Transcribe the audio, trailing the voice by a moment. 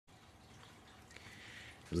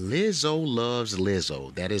Lizzo loves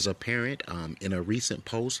Lizzo. That is apparent. In a recent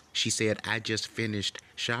post, she said, I just finished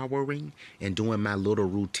showering and doing my little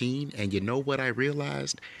routine. And you know what I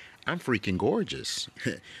realized? I'm freaking gorgeous.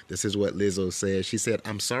 This is what Lizzo says. She said,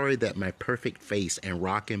 I'm sorry that my perfect face and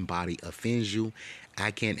rocking body offends you.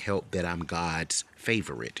 I can't help that I'm God's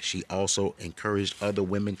favorite. She also encouraged other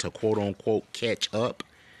women to quote unquote catch up.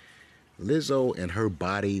 Lizzo and her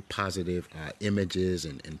body positive images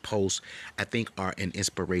and posts, I think, are an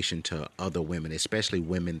inspiration to other women, especially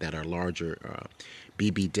women that are larger,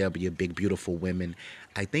 BBW, big, beautiful women.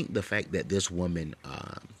 I think the fact that this woman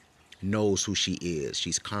knows who she is,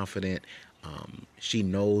 she's confident. She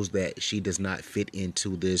knows that she does not fit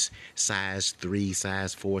into this size 3,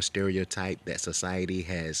 size 4 stereotype that society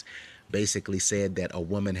has basically said that a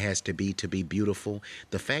woman has to be beautiful.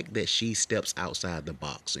 The fact that she steps outside the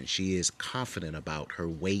box and she is confident about her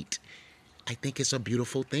weight, I think it's a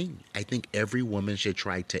beautiful thing. I think every woman should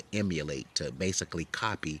try to emulate, to basically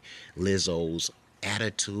copy Lizzo's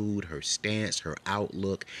attitude, her stance, her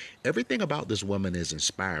outlook. Everything about this woman is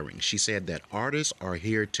inspiring. She said that artists are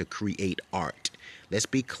here to create art. Let's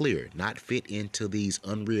be clear, not fit into these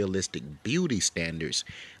unrealistic beauty standards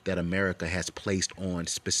that America has placed on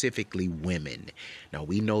specifically women. Now,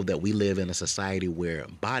 we know that we live in a society where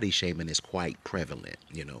body shaming is quite prevalent.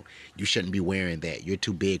 You know, you shouldn't be wearing that. You're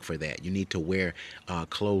too big for that. You need to wear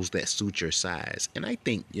clothes that suit your size. And I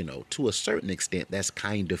think, you know, to a certain extent, that's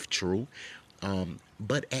kind of true.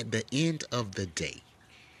 But at the end of the day,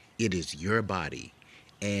 it is your body,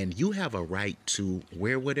 and you have a right to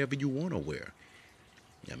wear whatever you want to wear.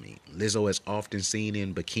 I mean, Lizzo is often seen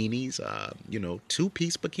in bikinis,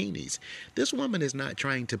 two-piece bikinis. This woman is not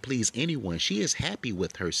trying to please anyone. She is happy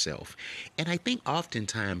with herself. And I think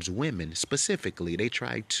oftentimes women, specifically, they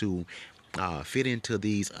try to fit into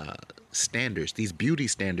these standards, these beauty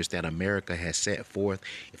standards that America has set forth.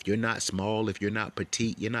 If you're not small, if you're not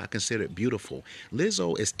petite, you're not considered beautiful.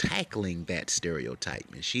 Lizzo is tackling that stereotype,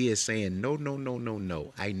 and she is saying, no, no, no, no,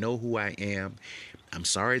 no. I know who I am. I'm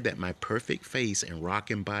sorry that my perfect face and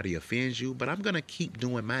rocking body offends you, but I'm going to keep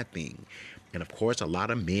doing my thing. And of course, a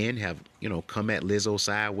lot of men have, come at Lizzo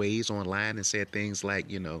sideways online and said things like,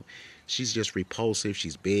 she's just repulsive,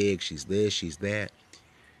 she's big, she's this, she's that.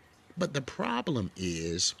 But the problem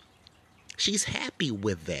is she's happy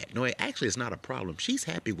with that. No, actually, it's not a problem. She's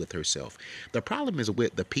happy with herself. The problem is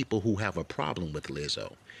with the people who have a problem with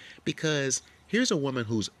Lizzo. Because here's a woman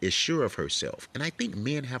is sure of herself. And I think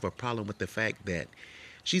men have a problem with the fact that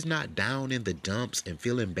she's not down in the dumps and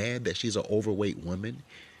feeling bad that she's an overweight woman.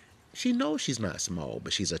 She knows she's not small,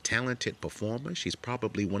 but she's a talented performer. She's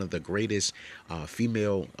probably one of the greatest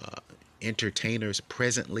female entertainers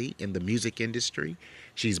presently in the music industry.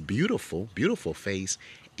 She's beautiful, beautiful face,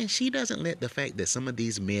 and she doesn't let the fact that some of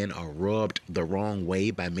these men are rubbed the wrong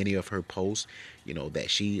way by many of her posts, that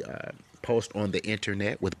she posts on the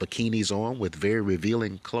internet with bikinis on, with very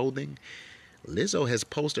revealing clothing. Lizzo has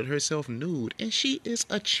posted herself nude, and she is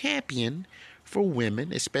a champion for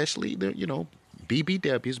women, especially the,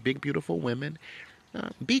 BBWs, big beautiful women.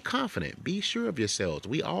 Be confident. Be sure of yourselves.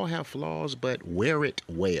 We all have flaws, but wear it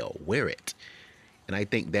well. Wear it. And I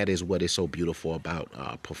think that is what is so beautiful about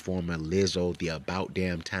performer Lizzo, the About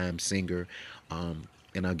Damn Time singer.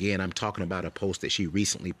 And again, I'm talking about a post that she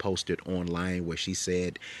recently posted online where she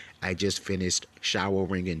said, I just finished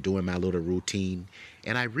showering and doing my little routine,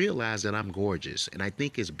 and I realized that I'm gorgeous. And I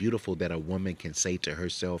think it's beautiful that a woman can say to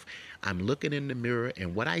herself, I'm looking in the mirror,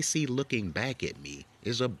 and what I see looking back at me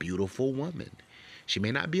is a beautiful woman. She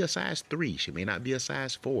may not be a size 3. She may not be a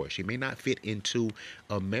size 4. She may not fit into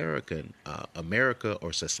America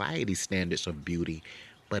or society standards of beauty,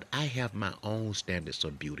 but I have my own standards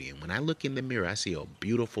of beauty. And when I look in the mirror, I see a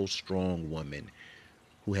beautiful, strong woman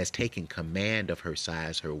who has taken command of her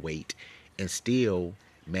size, her weight, and still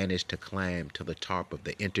managed to climb to the top of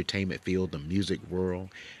the entertainment field, the music world.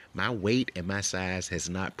 My weight and my size has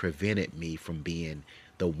not prevented me from being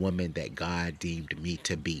the woman that God deemed me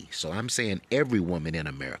to be. So I'm saying every woman in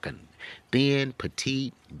America, thin,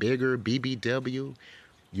 petite, bigger, BBW,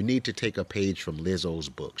 you need to take a page from Lizzo's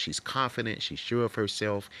book. She's confident, she's sure of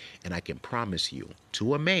herself, and I can promise you,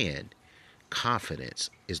 to a man,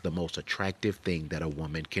 confidence is the most attractive thing that a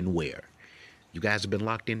woman can wear. You guys have been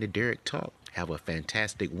locked into Derek Talk. Have a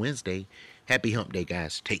fantastic Wednesday. Happy Hump Day,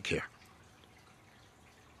 guys. Take care.